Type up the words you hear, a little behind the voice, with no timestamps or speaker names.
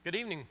Good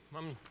evening.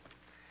 I'm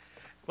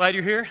glad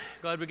you're here.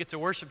 Glad we get to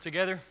worship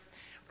together.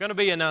 We're going to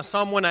be in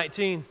Psalm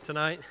 119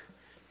 tonight.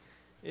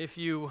 If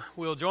you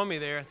will join me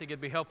there, I think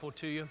it'd be helpful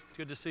to you. It's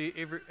good to see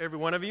every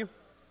one of you.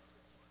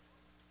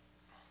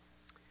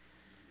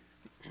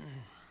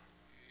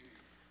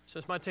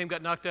 Since my team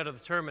got knocked out of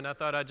the tournament, I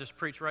thought I'd just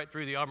preach right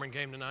through the Auburn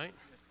game tonight.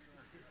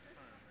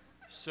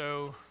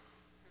 So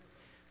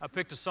I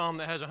picked a psalm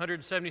that has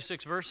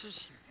 176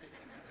 verses.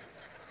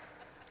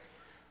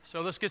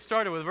 So let's get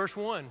started with verse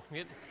 1.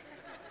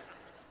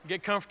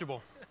 Get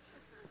comfortable.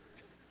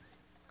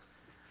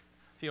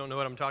 If you don't know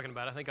what I'm talking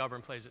about, I think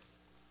Auburn plays at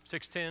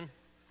 6:10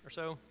 or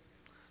so.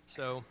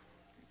 So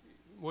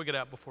we'll get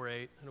out before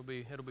 8. It'll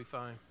be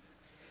fine.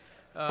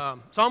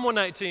 Psalm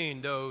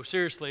 119, though,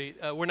 seriously,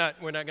 we're not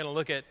going to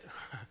look at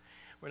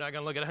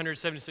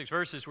 176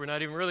 verses. We're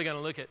not even really going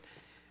to look at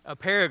a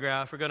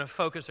paragraph. We're going to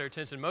focus our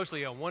attention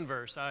mostly on one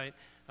verse. I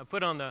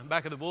put on the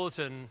back of the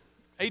bulletin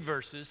 8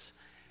 verses.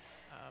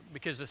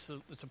 Because it's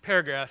a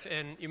paragraph,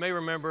 and you may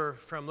remember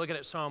from looking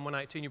at Psalm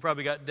 119, you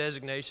probably got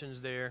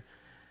designations there,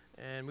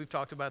 and we've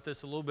talked about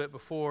this a little bit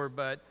before,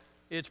 but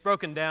it's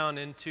broken down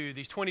into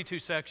these 22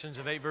 sections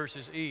of 8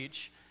 verses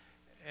each,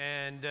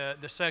 and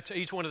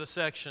each one of the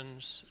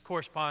sections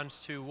corresponds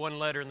to one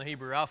letter in the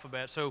Hebrew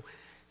alphabet. So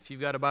if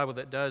you've got a Bible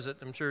that does it,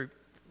 I'm sure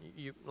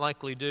you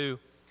likely do.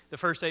 The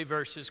first 8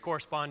 verses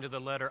correspond to the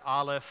letter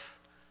Aleph,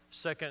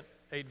 second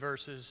 8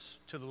 verses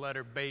to the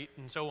letter Beit,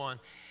 and so on.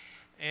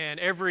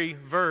 And every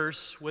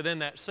verse within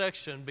that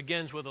section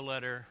begins with the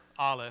letter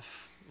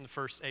Aleph in the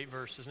first 8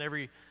 verses.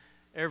 And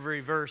every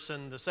verse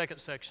in the second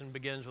section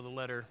begins with the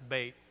letter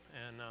Beit,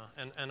 and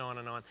on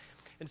and on.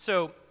 And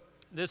so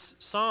this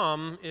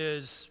psalm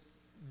is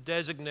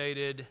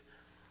designated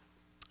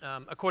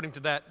according to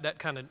that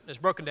kind of, it's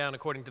broken down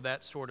according to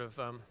that sort of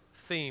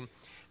theme.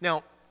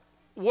 Now,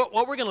 what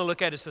we're going to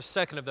look at is the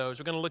second of those.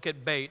 We're going to look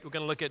at Beit. We're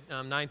going to look at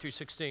 9 through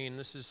 16.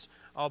 This is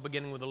all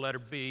beginning with the letter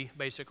B,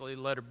 basically,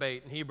 the letter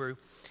Beit in Hebrew.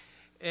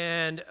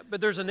 But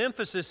there's an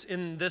emphasis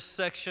in this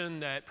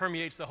section that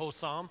permeates the whole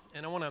psalm,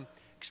 and I want to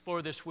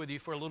explore this with you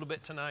for a little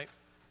bit tonight.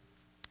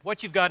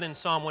 What you've got in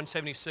Psalm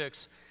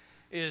 176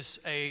 is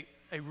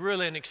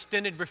really an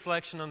extended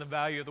reflection on the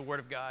value of the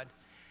Word of God.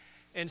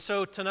 And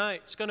so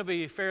tonight, it's going to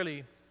be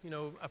fairly,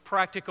 a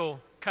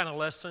practical kind of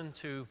lesson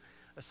to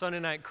a Sunday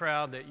night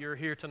crowd, that you're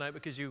here tonight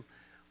because you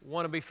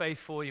want to be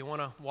faithful, you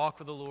want to walk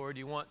with the Lord,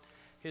 you want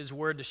His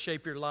Word to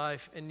shape your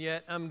life, and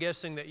yet I'm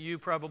guessing that you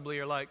probably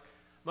are like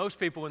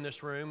most people in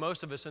this room,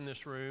 most of us in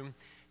this room,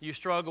 you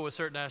struggle with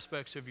certain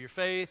aspects of your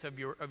faith, of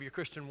your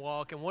Christian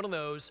walk, and one of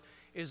those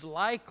is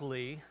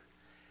likely,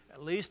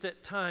 at least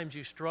at times,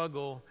 you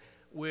struggle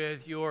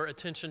with your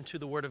attention to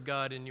the Word of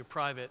God in your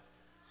private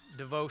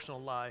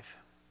devotional life.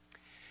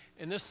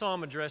 And this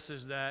psalm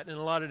addresses that in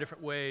a lot of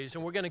different ways.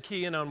 And we're going to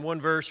key in on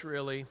one verse,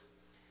 really,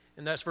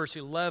 and that's verse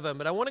 11.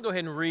 But I want to go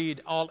ahead and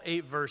read all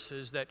 8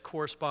 verses that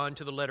correspond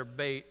to the letter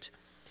Beit.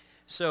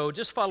 So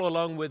just follow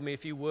along with me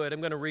if you would. I'm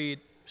going to read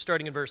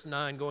starting in verse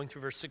 9, going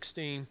through verse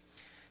 16.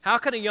 How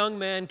can a young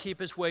man keep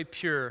his way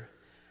pure?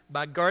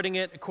 By guarding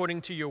it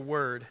according to your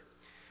word.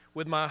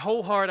 With my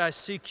whole heart I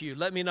seek you.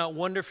 Let me not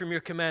wander from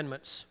your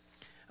commandments.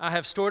 I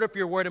have stored up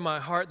your word in my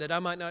heart that I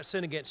might not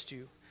sin against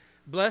you.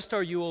 Blessed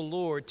are you, O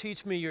Lord.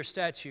 Teach me your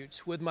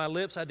statutes. With my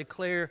lips I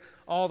declare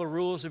all the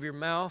rules of your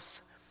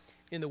mouth.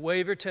 In the way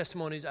of your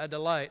testimonies I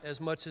delight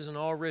as much as in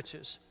all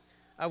riches.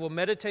 I will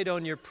meditate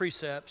on your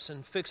precepts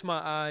and fix my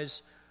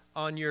eyes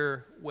on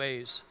your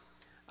ways.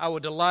 I will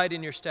delight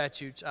in your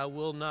statutes. I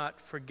will not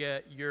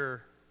forget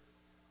your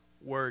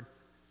word.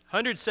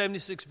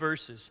 176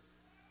 verses.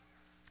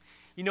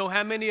 You know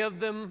how many of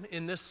them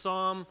in this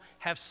psalm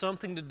have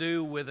something to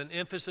do with an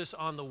emphasis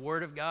on the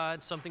Word of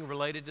God, something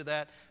related to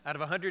that? Out of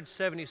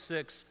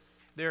 176,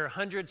 there are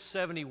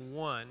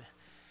 171.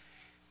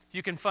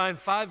 You can find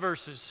 5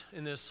 verses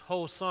in this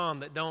whole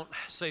psalm that don't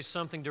say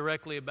something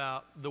directly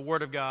about the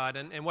Word of God.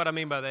 And what I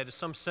mean by that is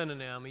some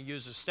synonym. He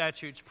uses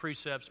statutes,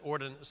 precepts,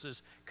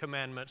 ordinances,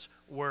 commandments,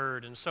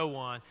 word, and so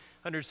on.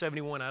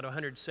 171 out of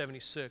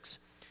 176.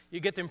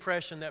 You get the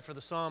impression that for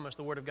the psalmist,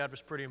 the Word of God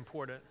was pretty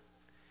important.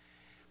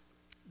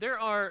 There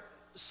are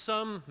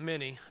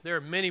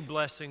many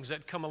blessings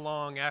that come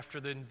along after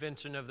the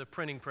invention of the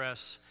printing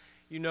press.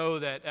 You know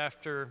that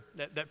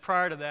that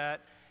prior to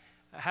that,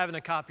 having a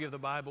copy of the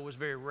Bible was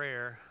very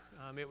rare.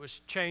 It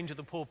was chained to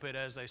the pulpit,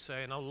 as they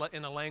say,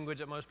 in a language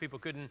that most people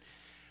couldn't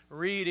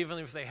read, even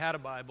if they had a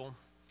Bible.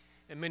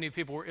 And many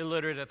people were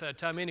illiterate at that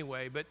time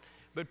anyway.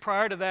 But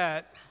prior to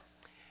that,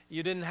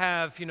 you didn't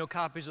have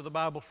copies of the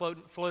Bible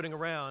floating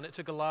around. It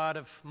took a lot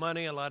of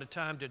money, a lot of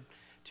time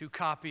to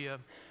copy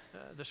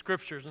the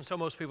Scriptures, and so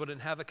most people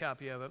didn't have a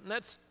copy of it. And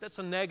that's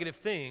a negative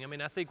thing. I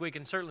mean, I think we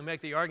can certainly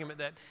make the argument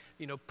that,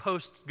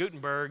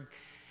 post-Gutenberg,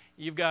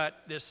 you've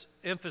got this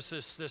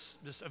emphasis,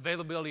 this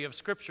availability of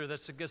Scripture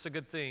that's, I guess, a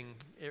good thing.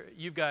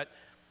 You've got,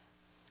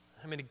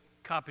 how many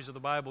copies of the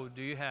Bible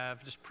do you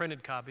have? Just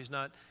printed copies,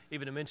 not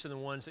even to mention the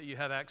ones that you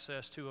have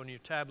access to on your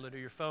tablet or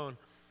your phone.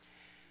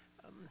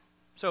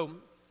 So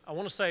I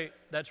want to say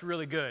that's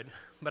really good,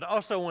 but I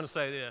also want to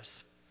say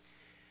this.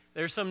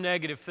 there's some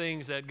negative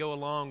things that go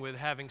along with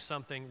having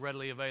something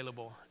readily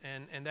available,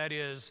 and that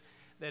is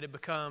that it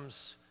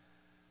becomes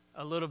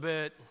a little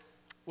bit,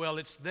 well,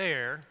 it's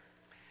there.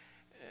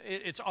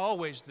 It's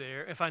always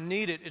there. If I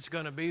need it, it's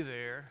going to be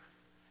there.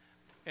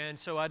 And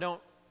so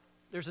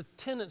there's a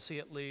tendency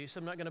at least,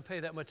 I'm not going to pay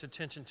that much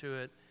attention to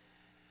it.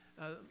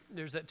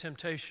 There's that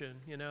temptation,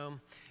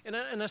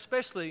 And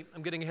especially,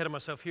 I'm getting ahead of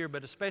myself here,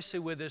 but especially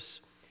with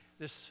this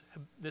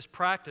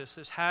practice,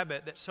 this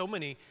habit that so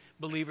many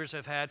believers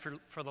have had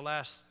for the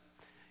last,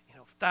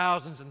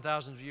 thousands and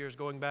thousands of years,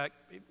 going back,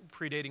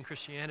 predating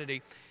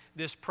Christianity,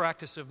 this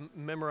practice of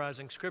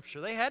memorizing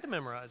Scripture. They had to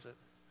memorize it.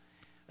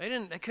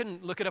 They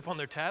couldn't look it up on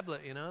their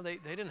tablet, They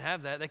didn't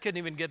have that. They couldn't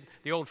even get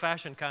the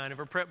old-fashioned kind of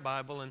a prep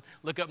Bible and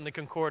look up in the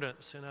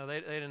concordance,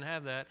 They didn't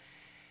have that.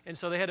 And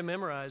so they had to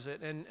memorize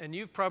it. And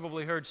you've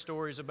probably heard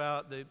stories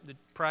about the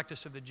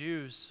practice of the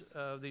Jews,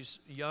 these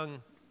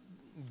young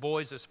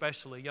boys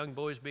especially, young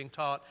boys being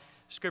taught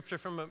Scripture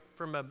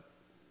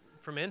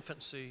from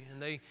infancy, and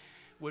they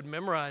would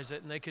memorize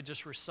it, and they could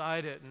just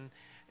recite it.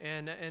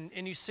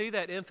 And you see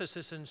that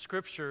emphasis in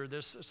Scripture.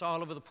 It's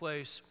all over the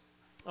place.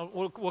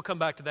 We'll come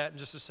back to that in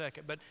just a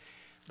second.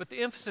 But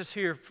the emphasis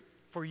here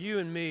for you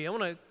and me, I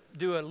want to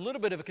do a little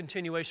bit of a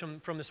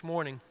continuation from this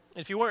morning.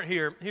 If you weren't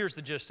here, here's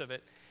the gist of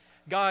it.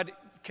 God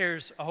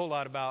cares a whole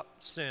lot about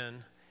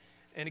sin,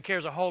 and He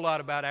cares a whole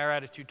lot about our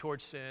attitude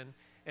towards sin.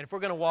 And if we're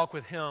going to walk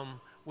with Him,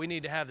 we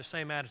need to have the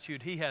same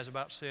attitude He has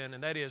about sin,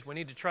 and that is we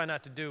need to try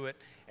not to do it.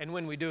 And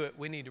when we do it,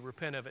 we need to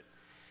repent of it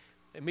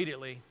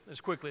immediately, as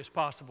quickly as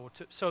possible,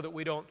 so that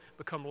we don't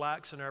become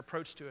lax in our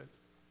approach to it.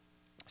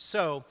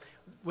 So,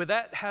 with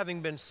that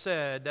having been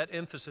said, that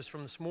emphasis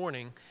from this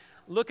morning,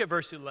 look at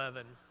verse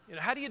 11.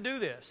 How do you do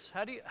this?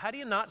 How do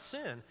you not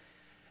sin?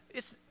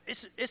 It's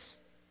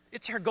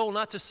our goal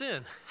not to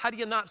sin. How do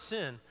you not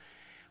sin?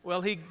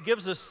 Well, he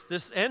gives us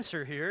this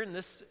answer here, and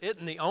this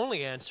isn't the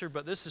only answer,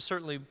 but this is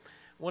certainly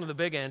one of the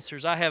big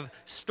answers. I have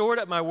stored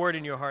up my word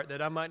in your heart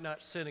that I might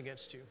not sin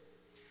against you.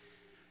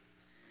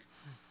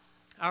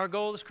 Our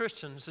goal as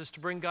Christians is to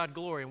bring God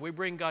glory, and we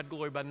bring God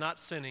glory by not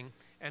sinning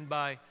and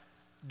by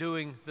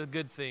doing the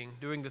good thing,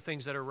 doing the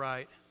things that are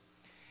right.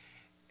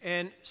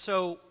 And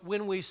so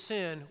when we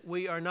sin,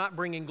 we are not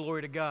bringing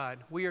glory to God.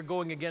 We are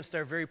going against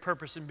our very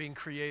purpose in being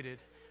created.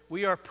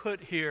 We are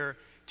put here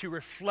to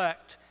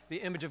reflect the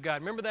image of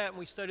God. Remember that when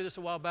we studied this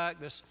a while back,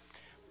 this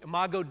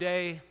Imago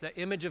Dei, the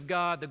image of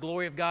God, the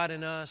glory of God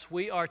in us.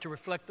 We are to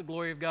reflect the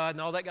glory of God,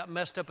 and all that got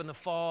messed up in the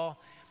fall,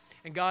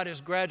 and God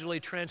is gradually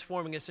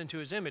transforming us into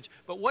His image.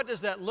 But what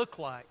does that look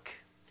like?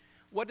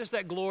 What does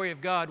that glory of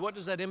God, what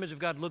does that image of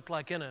God look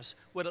like in us?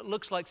 Well, it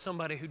looks like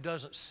somebody who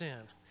doesn't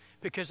sin.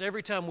 Because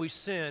every time we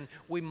sin,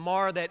 we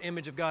mar that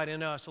image of God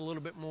in us a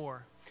little bit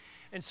more.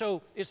 And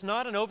so it's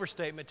not an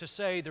overstatement to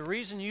say the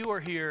reason you are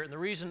here and the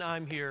reason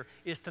I'm here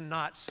is to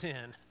not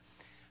sin.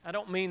 I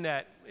don't mean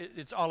that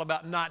it's all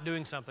about not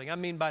doing something. I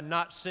mean by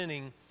not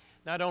sinning,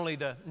 not only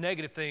the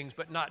negative things,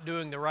 but not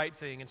doing the right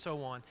thing and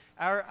so on.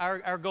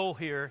 Our goal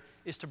here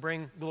is to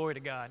bring glory to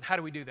God. How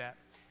do we do that?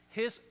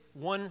 His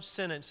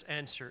one-sentence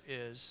answer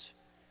is,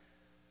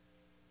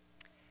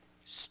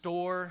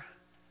 store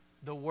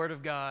the Word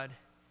of God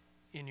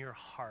in your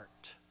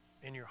heart.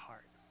 In your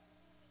heart.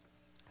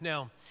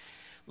 Now,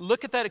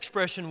 look at that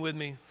expression with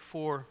me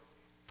for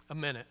a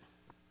minute.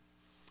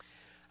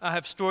 I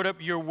have stored up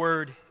your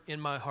word in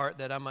my heart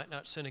that I might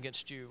not sin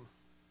against you.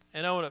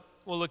 And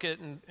we'll look at it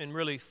in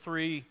really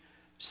three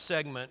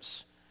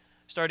segments,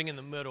 starting in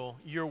the middle.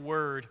 Your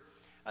word.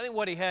 I think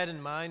what he had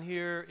in mind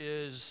here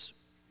is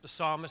the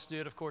psalmist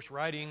did, of course,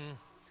 writing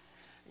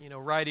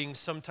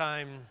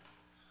sometime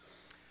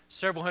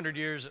several hundred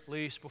years at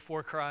least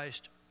before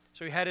Christ.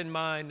 So he had in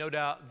mind, no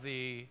doubt,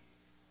 the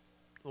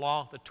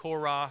law, the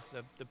Torah,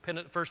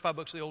 the first 5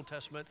 books of the Old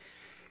Testament.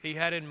 He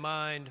had in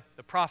mind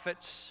the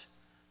prophets,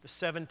 the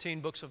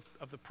 17 books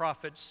of the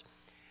prophets.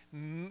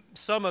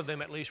 Some of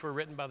them, at least, were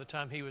written by the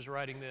time he was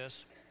writing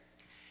this.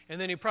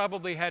 And then he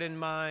probably had in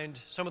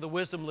mind some of the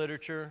wisdom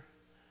literature,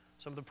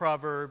 some of the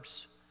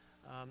Proverbs,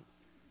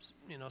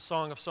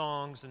 Song of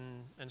Songs,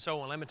 and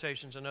so on,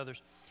 Lamentations and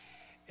others.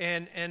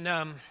 But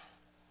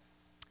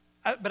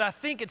I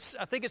think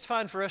it's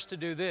fine for us to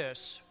do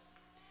this.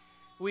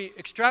 We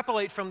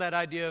extrapolate from that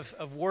idea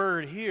of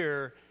word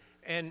here,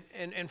 and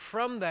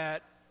from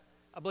that,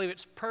 I believe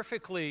it's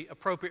perfectly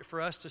appropriate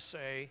for us to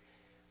say,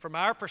 from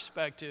our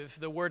perspective,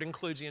 the word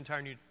includes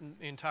the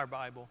entire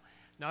Bible.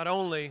 Not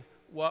only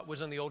what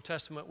was in the Old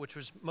Testament, which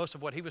was most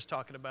of what he was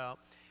talking about,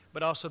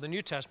 but also the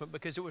New Testament,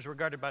 because it was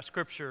regarded by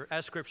Scripture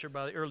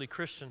by the early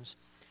Christians,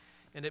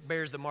 and it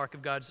bears the mark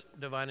of God's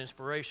divine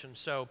inspiration.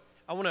 So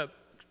I want to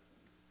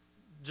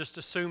just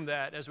assume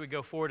that as we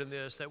go forward in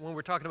this, that when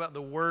we're talking about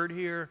the word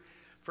here,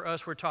 for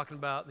us we're talking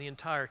about the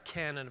entire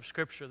canon of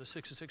Scripture, the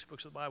 66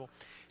 books of the Bible.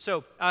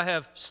 So I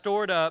have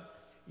stored up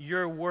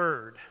your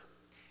word.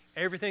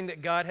 Everything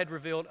that God had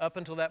revealed up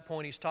until that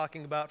point, he's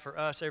talking about for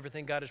us,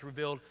 everything God has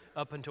revealed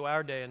up until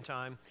our day and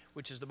time,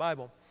 which is the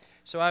Bible.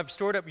 So I've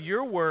stored up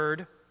your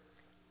word.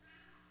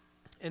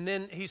 And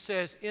then he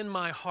says, in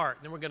my heart.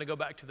 Then we're going to go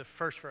back to the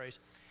first phrase.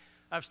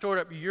 I've stored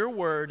up your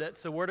word,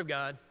 that's the word of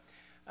God.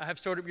 I have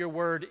stored up your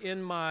word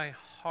in my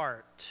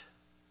heart.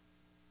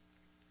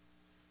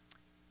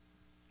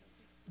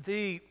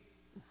 I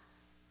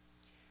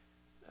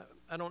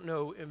don't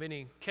know of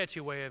any catchy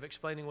way of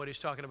explaining what he's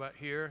talking about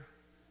here.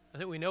 I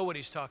think we know what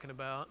he's talking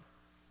about.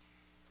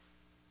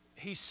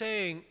 He's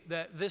saying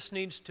that this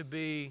needs to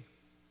be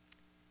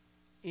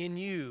in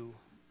you,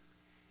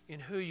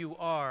 in who you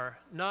are,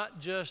 not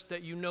just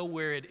that you know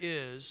where it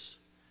is,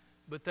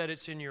 but that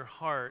it's in your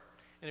heart.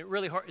 And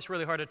it's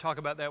really hard to talk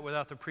about that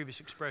without the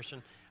previous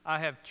expression. I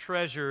have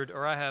treasured,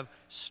 or I have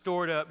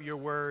stored up your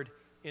word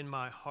in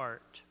my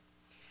heart.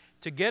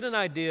 To get an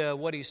idea of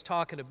what he's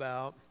talking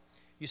about,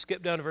 you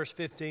skip down to verse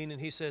 15,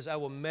 and he says, I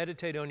will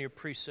meditate on your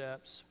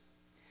precepts.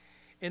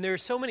 And there are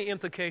so many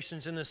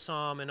implications in this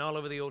psalm and all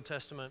over the Old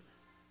Testament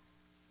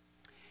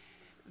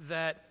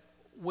that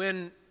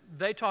when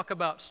they talk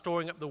about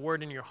storing up the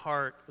word in your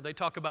heart, or they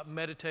talk about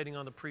meditating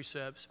on the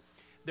precepts,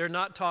 they're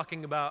not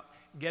talking about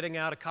getting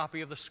out a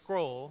copy of the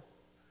scroll,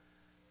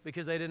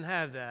 because they didn't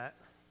have that.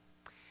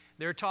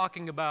 They're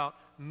talking about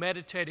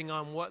meditating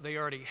on what they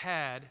already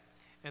had,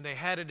 and they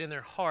had it in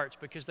their hearts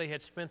because they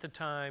had spent the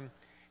time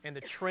and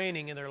the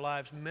training in their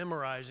lives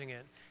memorizing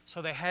it.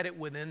 So they had it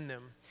within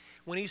them.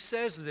 When he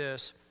says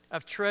this,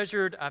 I've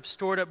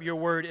stored up your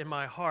word in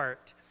my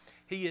heart,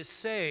 he is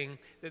saying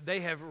that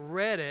they have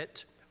read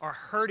it or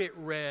heard it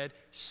read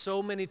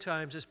so many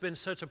times, it's been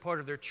such a part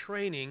of their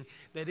training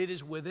that it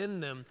is within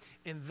them,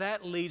 and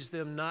that leads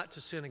them not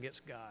to sin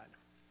against God.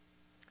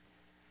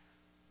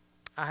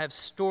 I have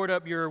stored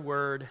up your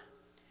word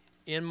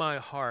in my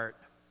heart.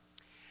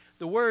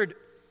 The word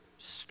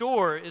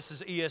store, this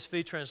is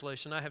ESV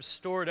translation, I have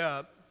stored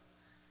up,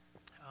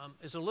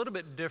 is a little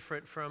bit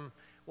different from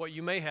what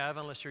you may have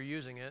unless you're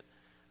using it.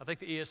 I think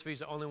the ESV is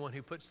the only one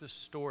who puts this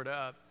stored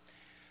up.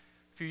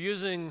 If you're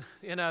using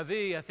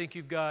NIV, I think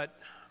you've got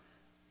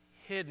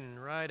hidden,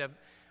 right?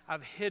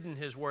 I've hidden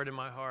his word in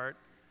my heart.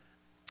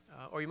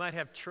 Or you might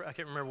have, I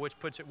can't remember which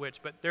puts it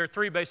which, but there are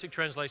three basic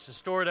translations.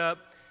 Stored up,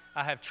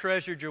 I have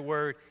treasured your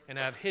word, and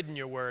I have hidden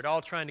your word,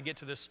 all trying to get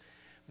to this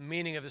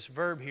meaning of this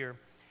verb here.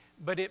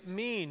 But it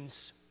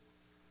means,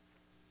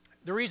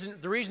 the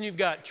reason you've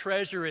got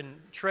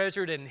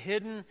treasured and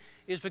hidden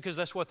is because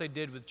that's what they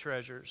did with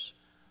treasures.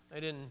 They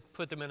didn't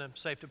put them in a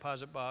safe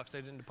deposit box.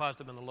 They didn't deposit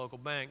them in the local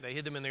bank. They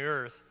hid them in the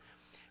earth.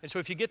 And so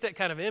if you get that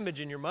kind of image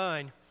in your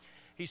mind,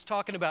 he's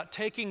talking about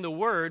taking the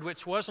word,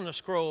 which wasn't a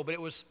scroll, but it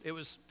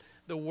was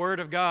the word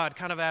of God,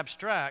 kind of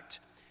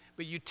abstract.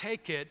 But you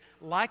take it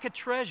like a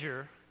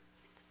treasure,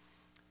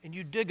 and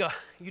you dig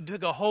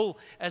a hole,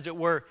 as it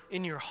were,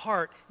 in your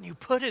heart, and you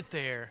put it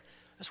there.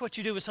 That's what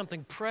you do with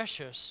something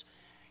precious.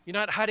 You're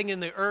not hiding in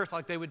the earth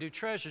like they would do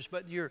treasures,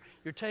 but you're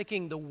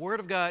taking the word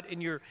of God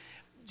and you're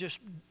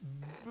just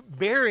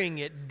burying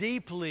it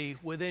deeply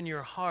within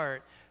your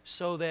heart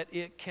so that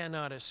it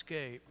cannot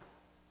escape.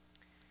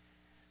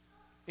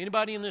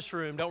 Anybody in this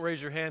room, don't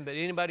raise your hand, but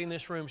anybody in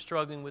this room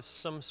struggling with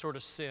some sort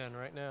of sin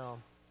right now,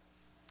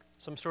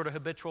 some sort of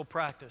habitual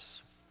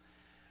practice?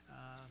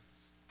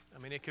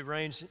 It could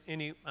range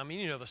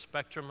the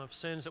spectrum of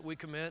sins that we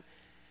commit.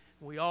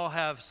 We all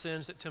have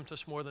sins that tempt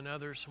us more than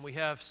others, and we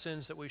have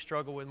sins that we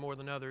struggle with more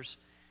than others.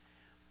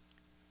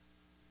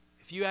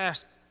 If you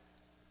ask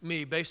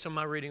me, based on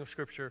my reading of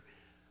Scripture,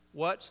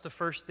 what's the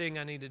first thing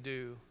I need to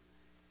do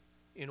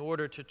in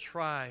order to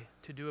try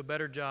to do a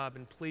better job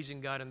in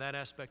pleasing God in that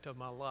aspect of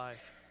my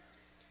life?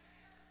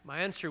 My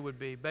answer would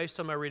be,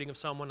 based on my reading of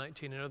Psalm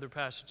 119 and other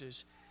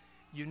passages,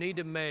 you need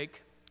to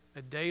make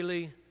a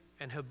daily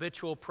and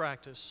habitual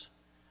practice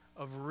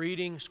of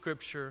reading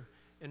Scripture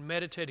and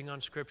meditating on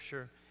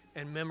Scripture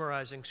and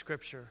memorizing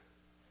Scripture.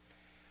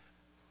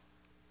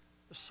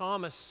 The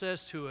psalmist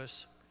says to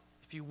us,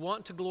 if you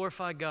want to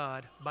glorify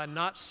God by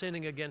not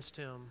sinning against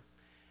Him,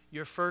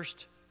 your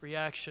first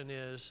reaction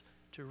is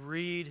to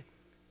read,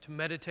 to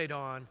meditate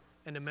on,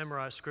 and to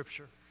memorize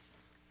Scripture.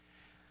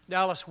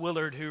 Dallas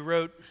Willard, who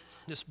wrote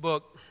this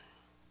book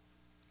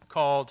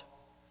called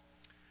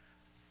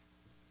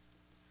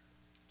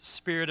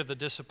Spirit of the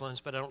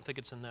Disciplines, but I don't think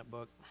it's in that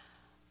book.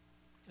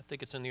 I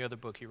think it's in the other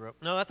book he wrote.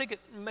 No, I think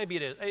maybe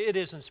it is. It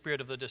is in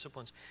Spirit of the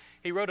Disciplines.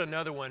 He wrote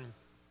another one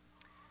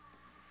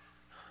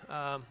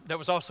that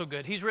was also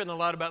good. He's written a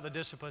lot about the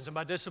disciplines, and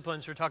by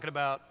disciplines we're talking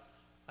about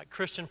like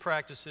Christian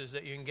practices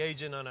that you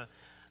engage in on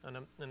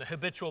a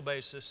habitual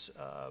basis,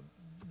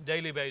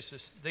 daily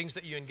basis, things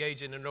that you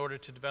engage in order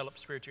to develop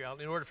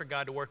spirituality, in order for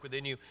God to work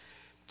within you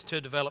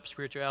to develop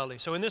spirituality.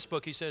 So in this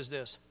book he says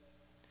this.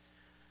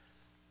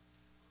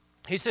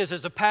 He says,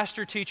 as a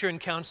pastor, teacher, and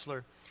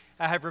counselor,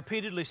 I have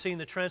repeatedly seen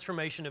the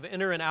transformation of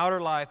inner and outer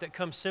life that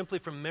comes simply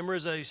from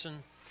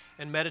memorization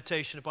and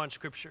meditation upon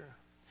Scripture.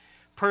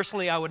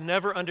 Personally, I would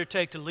never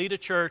undertake to lead a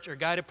church or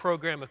guide a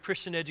program of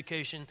Christian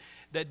education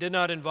that did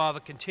not involve a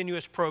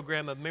continuous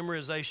program of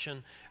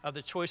memorization of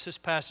the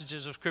choicest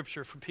passages of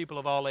Scripture for people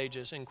of all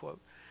ages, end quote.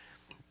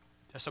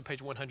 That's on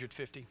page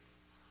 150.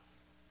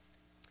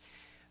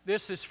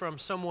 This is from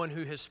someone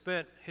who has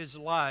spent his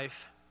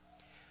life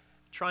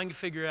trying to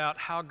figure out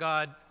how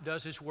God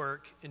does His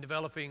work in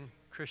developing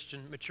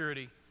Christian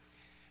maturity.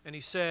 And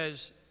he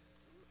says,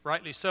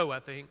 rightly so, I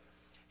think,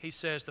 he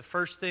says the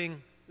first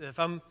thing, if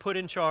I'm put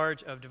in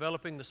charge of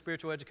developing the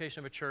spiritual education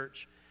of a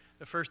church,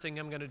 the first thing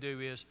I'm going to do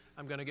is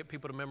I'm going to get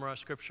people to memorize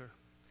Scripture.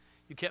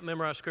 You can't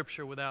memorize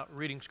Scripture without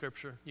reading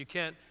Scripture. You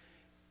can't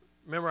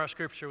memorize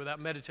Scripture without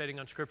meditating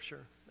on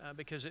Scripture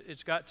because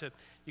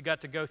you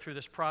got to go through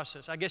this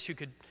process. I guess you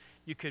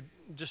could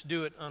just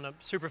do it on a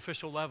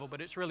superficial level,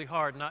 but it's really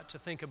hard not to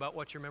think about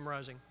what you're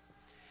memorizing.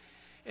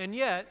 And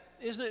yet,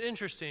 isn't it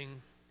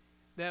interesting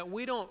that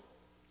we don't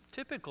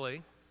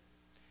typically,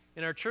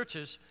 in our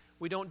churches,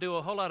 we don't do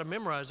a whole lot of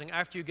memorizing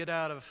after you get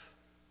out of,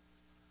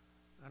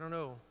 I don't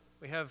know,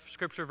 we have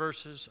Scripture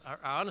verses.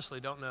 I honestly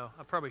don't know.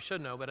 I probably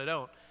should know, but I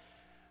don't.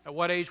 At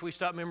what age we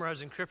stop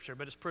memorizing Scripture,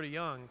 but it's pretty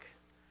young.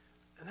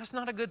 And that's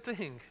not a good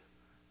thing.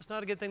 It's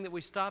not a good thing that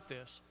we stop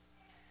this.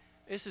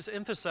 This is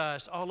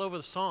emphasized all over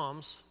the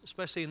Psalms,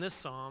 especially in this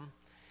Psalm.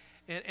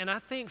 And I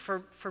think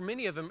for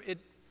many of them,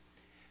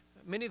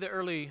 many of the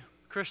early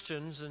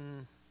Christians,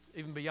 and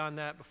even beyond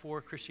that,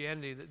 before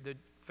Christianity, the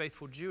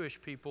faithful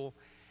Jewish people,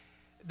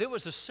 it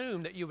was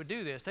assumed that you would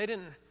do this.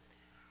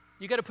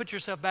 You got to put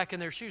yourself back in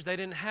their shoes. They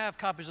didn't have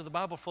copies of the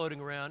Bible floating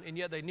around, and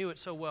yet they knew it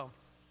so well.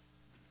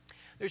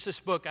 There's this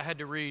book I had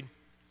to read,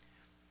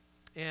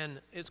 and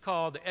it's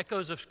called The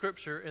Echoes of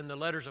Scripture in the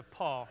Letters of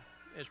Paul.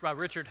 It's by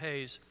Richard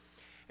Hayes,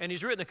 and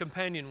he's written a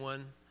companion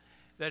one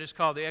that is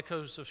called The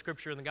Echoes of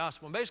Scripture in the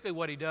Gospel. And basically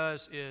what he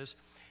does is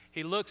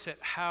he looks at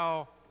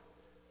how,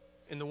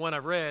 in the one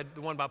I've read,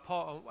 the one about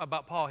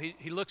Paul,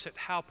 he looks at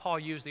how Paul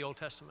used the Old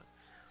Testament.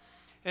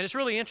 And it's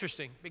really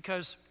interesting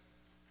because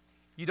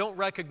you don't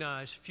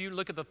recognize, if you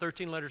look at the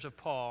 13 letters of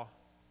Paul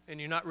and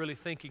you're not really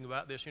thinking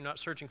about this, you're not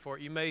searching for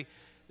it,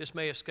 this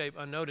may escape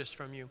unnoticed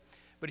from you.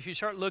 But if you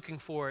start looking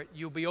for it,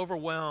 you'll be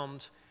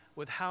overwhelmed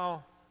with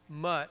how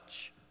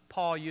much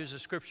Paul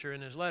uses Scripture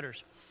in his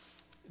letters,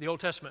 the Old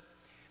Testament.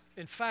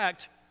 In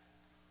fact,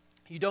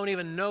 you don't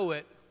even know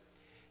it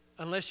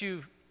unless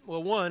you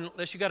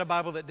got a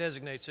Bible that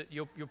designates it.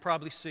 You'll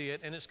probably see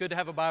it, and it's good to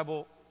have a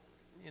Bible,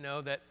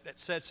 that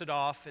sets it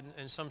off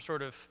in some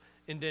sort of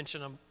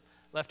indentation,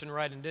 left and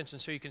right indentation,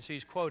 so you can see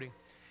he's quoting.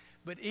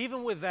 But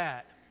even with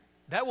that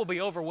will be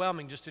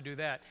overwhelming just to do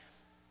that.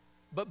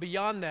 But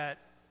beyond that,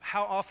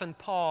 how often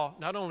Paul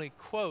not only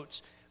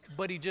quotes,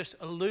 but he just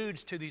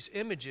alludes to these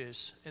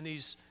images and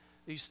these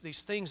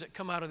things that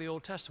come out of the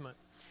Old Testament.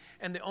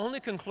 And the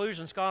only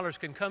conclusion scholars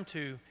can come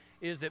to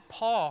is that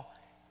Paul,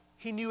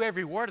 he knew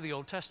every word of the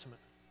Old Testament.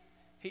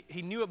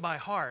 He knew it by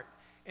heart.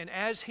 And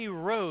as he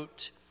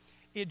wrote,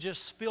 it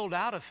just spilled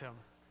out of him.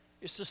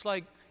 It's just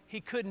like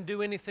he couldn't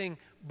do anything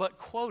but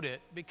quote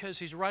it because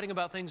he's writing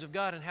about things of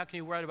God, and how can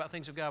you write about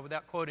things of God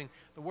without quoting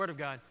the Word of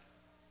God?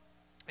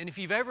 And if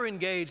you've ever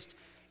engaged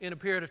in a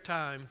period of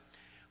time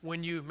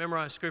when you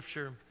memorize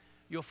Scripture,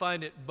 you'll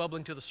find it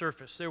bubbling to the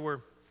surface.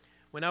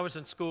 When I was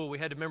in school, we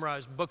had to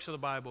memorize books of the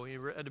Bible.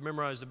 You had to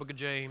memorize the book of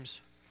James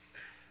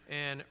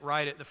and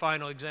write it. The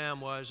final exam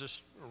was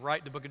just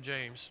write the book of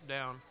James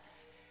down.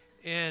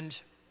 And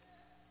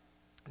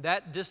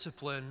that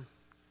discipline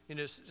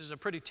is a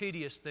pretty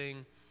tedious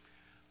thing.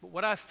 But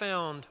what I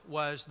found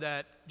was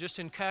that just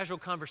in casual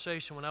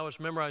conversation, when I was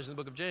memorizing the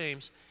book of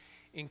James,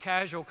 in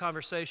casual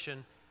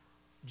conversation,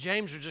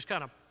 James would just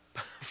kind of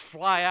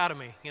fly out of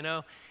me,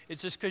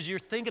 It's just because you're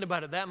thinking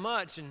about it that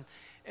much,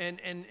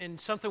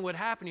 and something would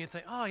happen, you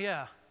think, oh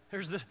yeah,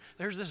 there's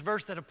this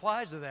verse that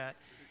applies to that.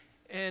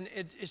 And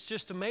it's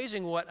just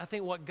amazing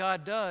what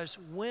God does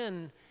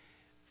when,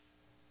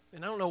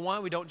 and I don't know why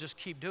we don't just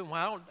keep doing,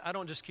 I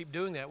don't just keep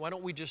doing that. Why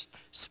don't we just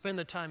spend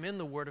the time in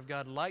the Word of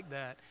God like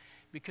that?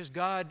 Because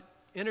God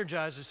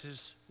energizes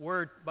His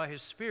Word by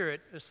His Spirit.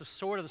 It's the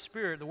sword of the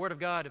Spirit, the Word of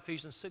God,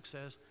 Ephesians 6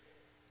 says.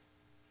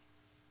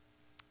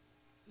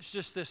 It's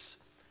just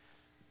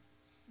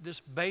this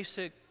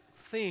basic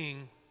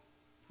thing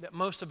that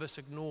most of us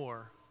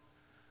ignore.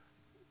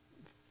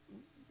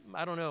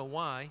 I don't know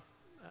why.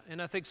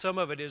 And I think some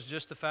of it is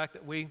just the fact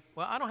that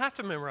I don't have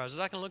to memorize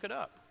it. I can look it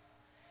up.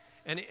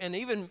 And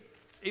even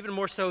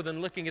more so than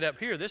looking it up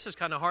here, this is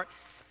kind of hard.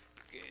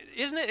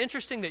 Isn't it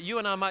interesting that you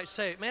and I might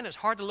say, man, it's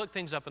hard to look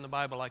things up in the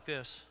Bible like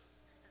this?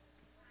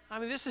 I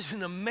mean, this is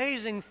an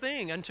amazing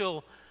thing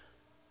until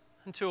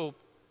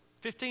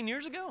 15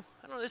 years ago.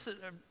 I don't know, this is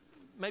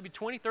maybe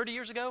 20, 30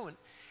 years ago. And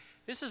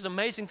this is an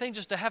amazing thing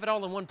just to have it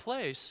all in one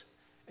place.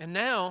 And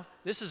now,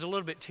 this is a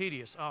little bit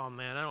tedious. Oh,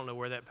 man, I don't know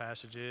where that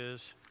passage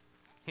is.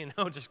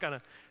 Just kind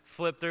of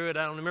flip through it.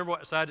 I don't remember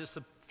what side of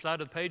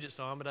the page it's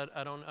on, but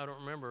I don't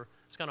remember.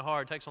 It's kind of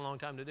hard. It takes a long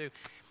time to do.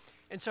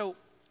 And so,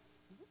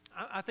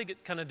 I think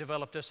it kind of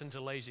developed us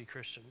into lazy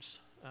Christians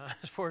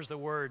as far as the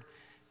Word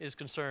is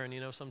concerned,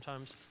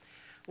 sometimes.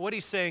 What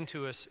he's saying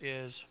to us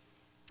is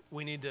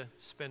we need to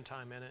spend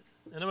time in it.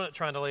 And I'm not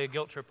trying to lay a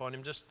guilt trip on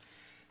him, just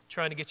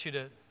trying to get you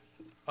to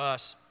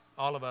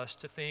all of us,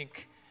 to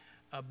think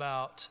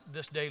about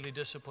this daily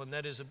discipline.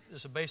 That is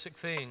a basic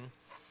thing,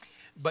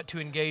 but to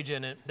engage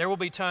in it. There will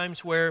be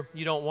times where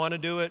you don't want to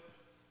do it.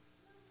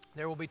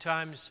 There will be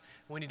times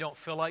when you don't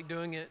feel like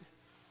doing it.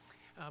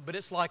 But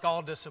it's like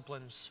all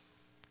disciplines.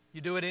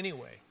 You do it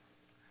anyway.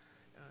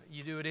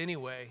 You do it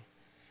anyway.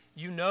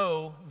 You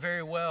know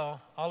very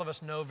well, all of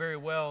us know very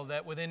well,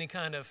 that with any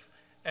kind of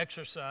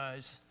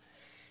exercise,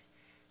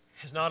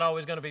 it's not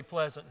always going to be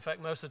pleasant. In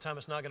fact, most of the time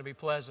it's not going to be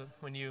pleasant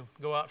when you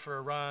go out for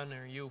a run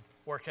or you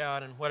work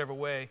out in whatever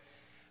way.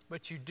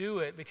 But you do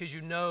it because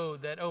you know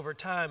that over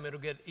time it'll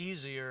get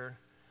easier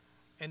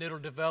and it'll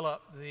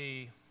develop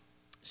the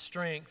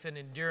strength and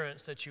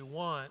endurance that you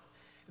want.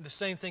 And the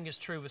same thing is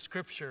true with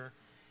Scripture.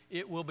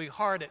 It will be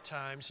hard at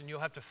times and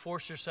you'll have to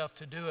force yourself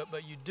to do it,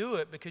 but you do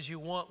it because you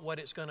want what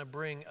it's going to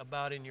bring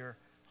about in your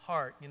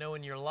heart,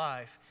 in your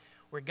life,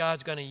 where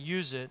God's going to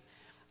use it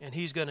and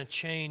He's going to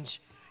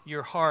change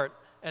your heart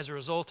as a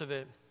result of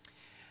it.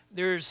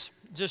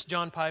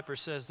 John Piper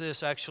says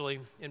this actually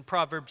in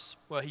Proverbs.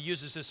 Well, he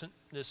uses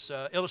this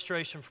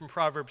illustration from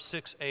Proverbs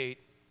 6:8.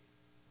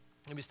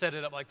 Let me set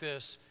it up like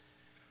this.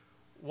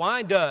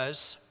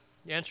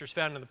 The answer is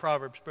found in the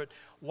Proverbs, but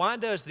why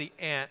does the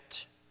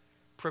ant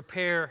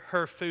prepare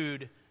her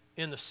food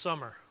in the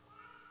summer?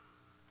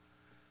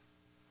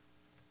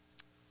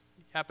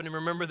 Happen to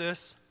remember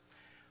this?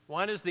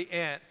 Why does the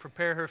ant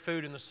prepare her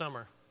food in the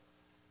summer?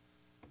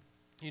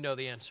 You know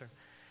the answer.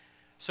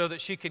 So that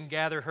she can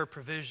gather her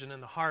provision in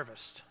the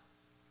harvest.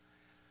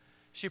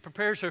 She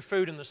prepares her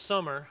food in the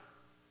summer,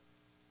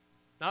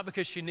 not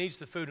because she needs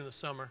the food in the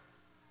summer,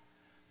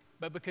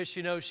 but because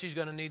she knows she's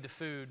going to need the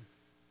food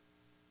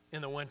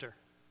in the winter.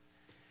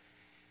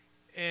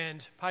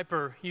 And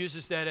Piper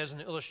uses that as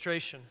an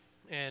illustration,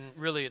 and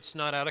really it's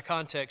not out of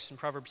context in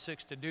Proverbs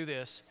 6 to do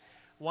this.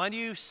 Why do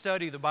you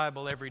study the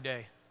Bible every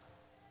day?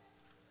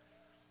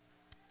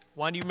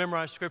 Why do you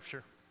memorize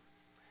Scripture?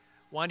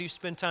 Why do you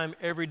spend time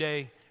every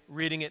day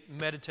reading it,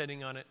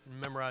 meditating on it, and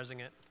memorizing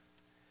it?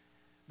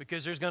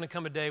 Because there's going to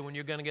come a day when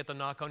you're going to get the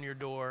knock on your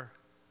door.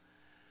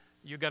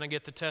 You're going to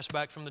get the test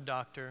back from the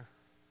doctor.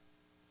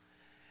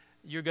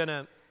 You're going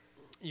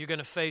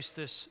to face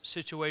this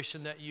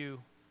situation that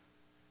you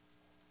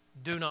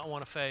do not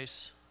want to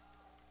face.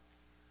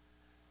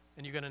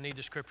 And you're going to need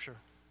the Scripture.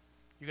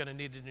 You're going to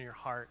need it in your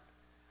heart.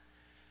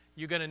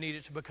 You're going to need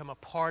it to become a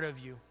part of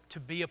you, to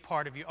be a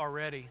part of you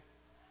already.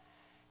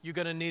 You're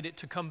going to need it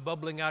to come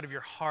bubbling out of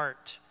your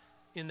heart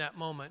in that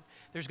moment.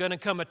 There's going to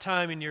come a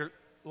time in your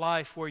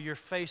life where you're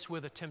faced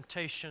with a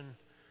temptation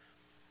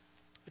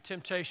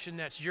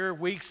that's your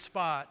weak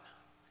spot,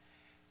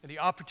 and the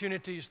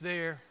opportunity is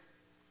there,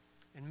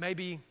 and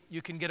maybe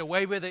you can get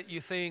away with it. You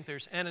think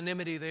there's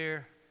anonymity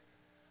there.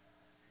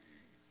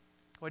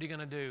 What are you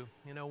going to do,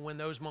 when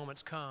those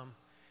moments come?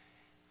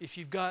 If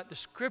you've got the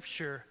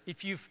Scripture,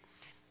 if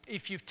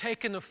you've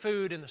taken the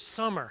food in the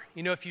summer,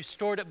 if you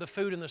stored up the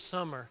food in the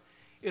summer,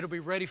 it'll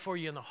be ready for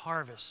you in the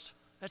harvest.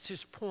 That's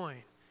his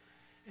point.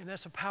 And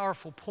that's a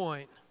powerful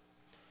point.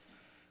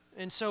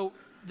 And so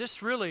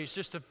this really is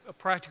just a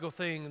practical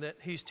thing that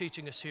he's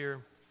teaching us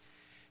here.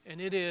 And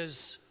it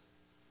is,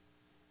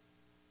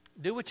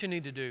 do what you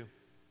need to do.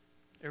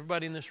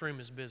 Everybody in this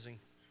room is busy.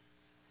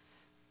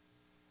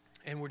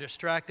 And we're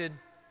distracted.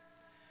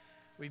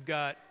 We've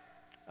got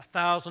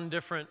 1,000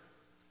 different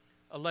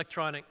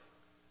electronic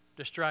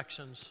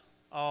distractions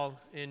all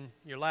in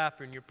your lap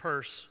or in your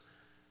purse,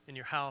 in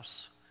your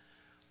house.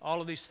 All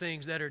of these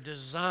things that are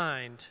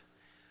designed,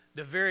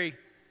 the very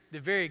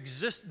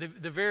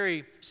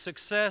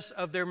success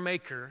of their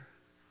maker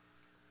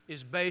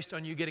is based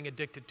on you getting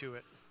addicted to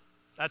it.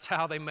 That's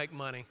how they make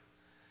money,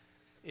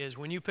 is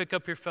when you pick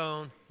up your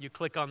phone, you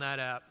click on that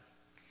app.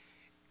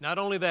 Not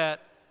only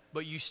that,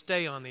 but you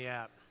stay on the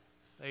app.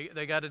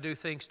 They got to do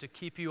things to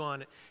keep you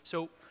on it.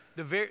 So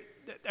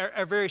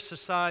our very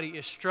society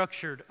is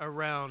structured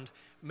around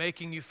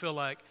making you feel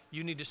like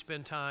you need to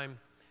spend time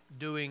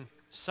doing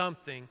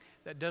something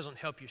that doesn't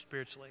help you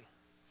spiritually.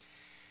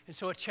 And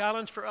so a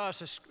challenge for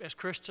us as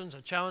Christians,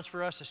 a challenge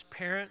for us as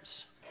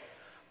parents,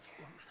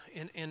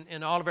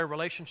 in all of our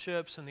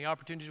relationships and the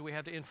opportunities we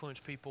have to influence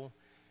people,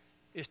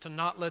 is to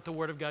not let the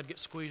Word of God get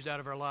squeezed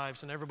out of our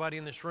lives. And everybody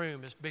in this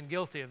room has been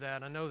guilty of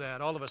that. I know that.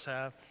 All of us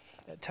have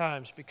at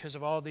times because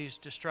of all these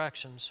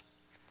distractions.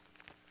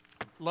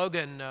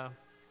 Logan,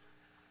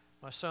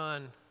 my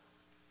son,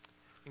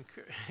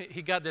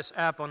 he got this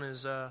app on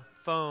his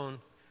phone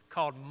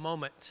called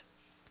Moment.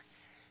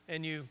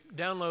 And you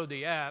download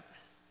the app,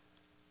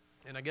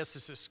 and I guess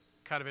this is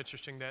kind of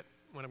interesting that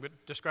when I'm going to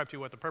describe to you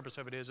what the purpose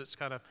of it is, it's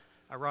kind of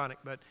ironic,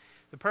 but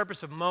the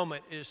purpose of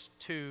Moment is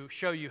to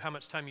show you how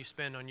much time you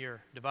spend on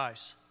your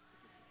device.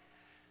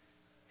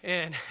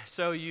 And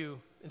so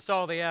you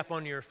install the app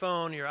on your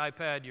phone, your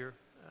iPad,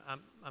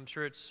 I'm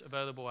sure it's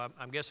available,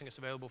 I'm guessing it's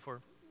available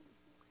for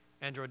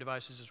Android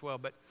devices as well,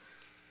 but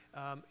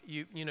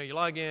you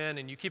log in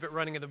and you keep it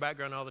running in the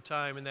background all the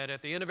time, and that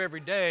at the end of every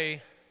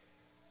day,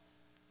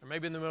 or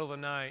maybe in the middle of the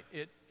night,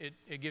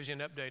 it gives you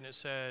an update and it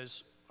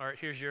says, all right,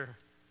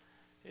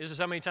 this is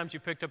how many times you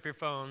picked up your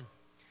phone.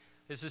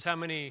 This is how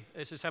many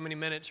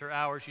minutes or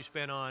hours you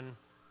spent on,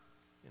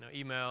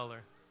 email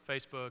or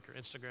Facebook or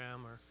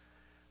Instagram or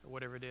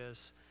whatever it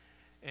is.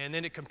 And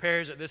then it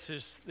compares that this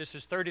is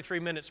 33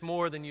 minutes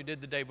more than you did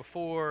the day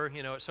before.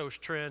 You know, it shows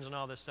trends and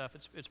all this stuff.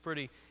 It's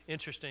pretty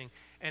interesting.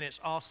 And it's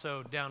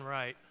also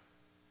downright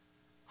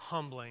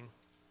humbling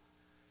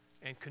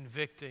and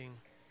convicting.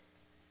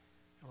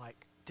 Like,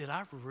 did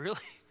I really?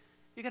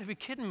 You got to be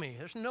kidding me.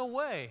 There's no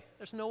way.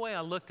 There's no way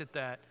I looked at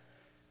that,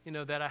 you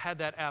know, that I had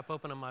that app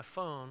open on my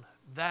phone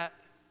that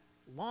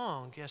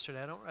long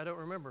yesterday. I don't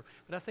remember.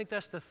 But I think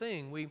that's the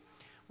thing.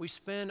 We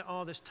spend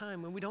all this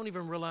time and we don't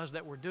even realize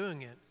that we're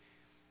doing it.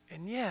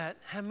 And yet,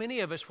 how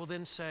many of us will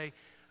then say,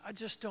 I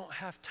just don't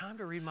have time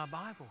to read my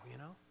Bible, you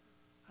know?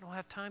 I don't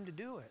have time to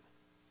do it.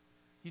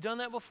 You done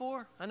that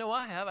before? I know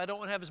I have. I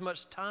don't have as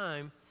much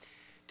time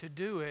to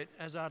do it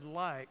as I'd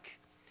like.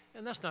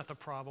 And that's not the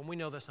problem. We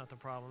know that's not the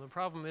problem. The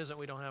problem isn't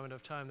we don't have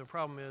enough time. The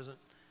problem isn't,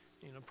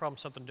 you know, the problem's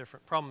something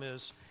different. The problem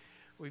is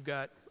we've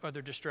got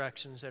other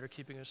distractions that are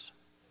keeping us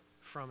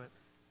from it.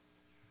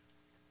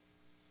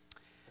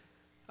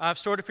 I've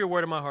stored up your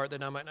word in my heart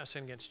that I might not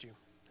sin against you.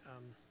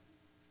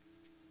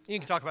 You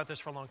can talk about this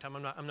for a long time.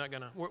 I'm not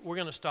gonna. We're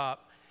gonna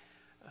stop.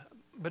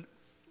 But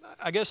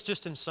I guess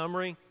just in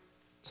summary,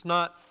 it's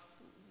not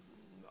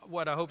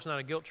what I hope is not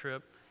a guilt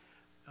trip.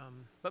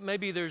 But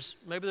maybe there's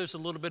a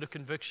little bit of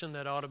conviction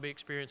that ought to be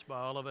experienced by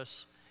all of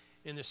us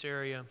in this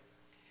area,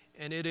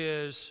 and it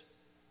is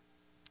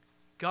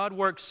God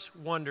works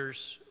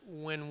wonders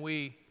when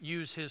we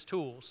use His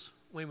tools,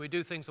 when we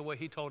do things the way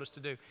He told us to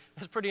do.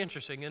 That's pretty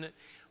interesting, isn't it?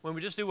 When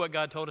we just do what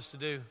God told us to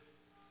do,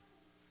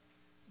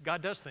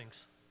 God does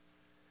things.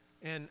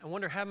 And I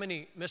wonder how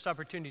many missed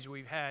opportunities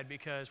we've had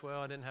because,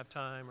 well, I didn't have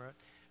time, or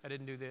I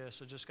didn't do this,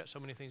 I just got so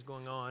many things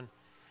going on.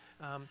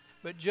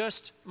 But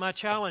just my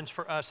challenge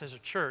for us as a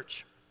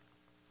church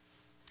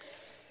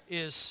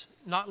is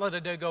not let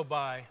a day go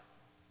by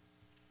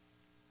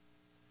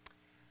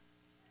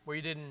where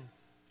you didn't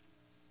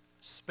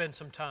spend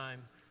some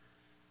time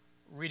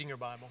reading your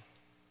Bible,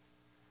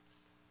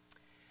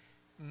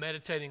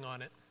 meditating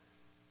on it,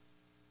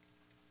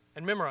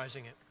 and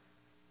memorizing it.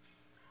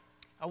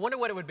 I wonder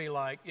what it would be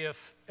like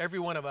if every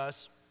one of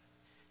us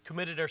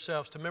committed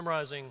ourselves to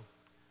memorizing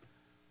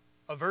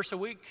a verse a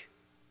week.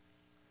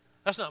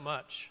 That's not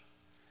much.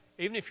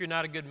 Even if you're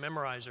not a good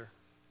memorizer,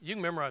 you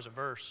can memorize a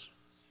verse.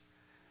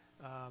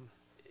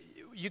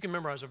 You can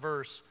memorize a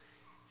verse,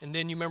 and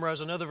then you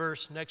memorize another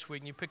verse next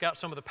week, and you pick out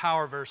some of the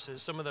power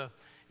verses, some of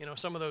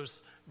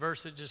those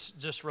verses that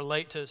just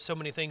relate to so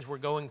many things we're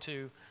going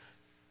to.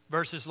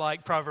 Verses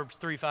like Proverbs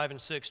 3, 5,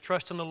 and 6.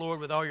 Trust in the Lord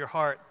with all your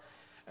heart,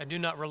 and do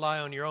not rely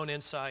on your own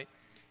insight.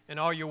 In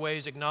all your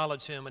ways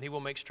acknowledge Him, and He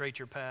will make straight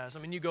your paths. I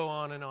mean, you go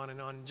on and on and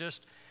on.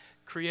 Just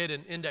create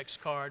an index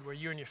card where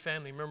you and your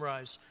family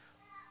memorize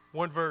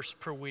one verse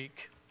per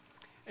week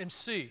and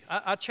see.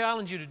 I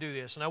challenge you to do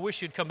this, and I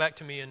wish you'd come back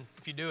to me, and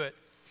if you do it,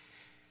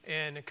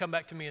 and come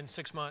back to me in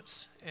 6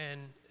 months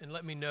and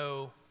let me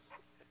know.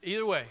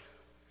 Either way,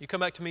 you come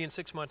back to me in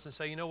 6 months and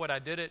say, you know what, I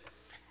did it,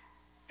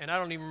 and I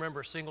don't even remember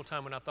a single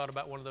time when I thought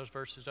about one of those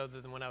verses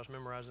other than when I was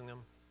memorizing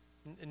them.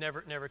 It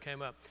never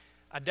came up.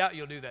 I doubt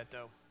you'll do that,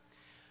 though.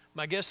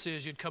 My guess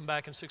is you'd come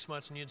back in 6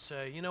 months and you'd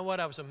say, you know what,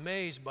 I was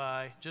amazed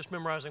by just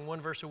memorizing one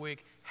verse a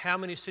week, how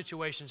many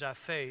situations I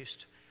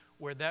faced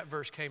where that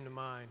verse came to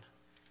mind,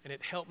 and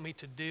it helped me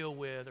to deal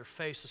with or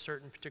face a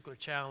certain particular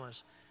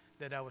challenge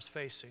that I was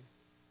facing.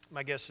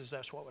 My guess is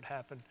that's what would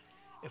happen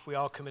if we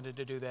all committed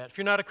to do that. If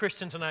you're not a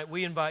Christian tonight,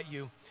 we invite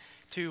you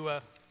to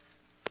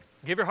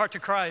give your heart to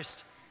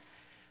Christ.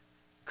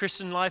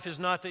 Christian life is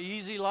not the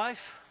easy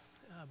life,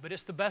 but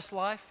it's the best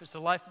life. It's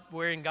the life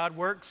wherein God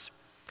works,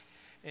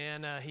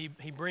 and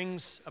He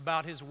brings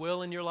about His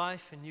will in your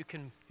life, and you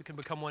can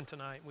become one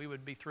tonight. We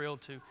would be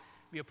thrilled to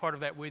be a part of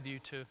that with you,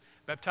 to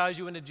baptize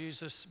you into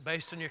Jesus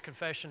based on your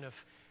confession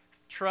of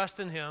trust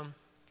in Him,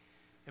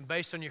 and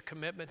based on your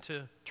commitment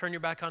to turn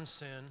your back on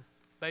sin,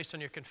 based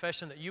on your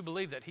confession that you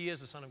believe that He is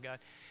the Son of God.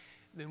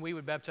 Then we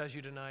would baptize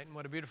you tonight, and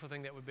what a beautiful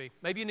thing that would be.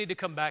 Maybe you need to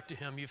come back to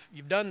Him.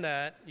 You've done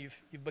that.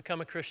 You've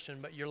become a Christian,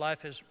 but your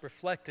life has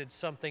reflected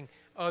something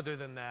other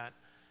than that,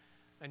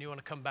 and you want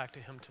to come back to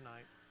Him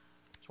tonight.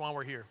 That's why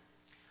we're here.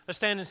 Let's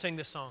stand and sing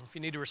this song. If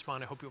you need to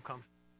respond, I hope you'll come.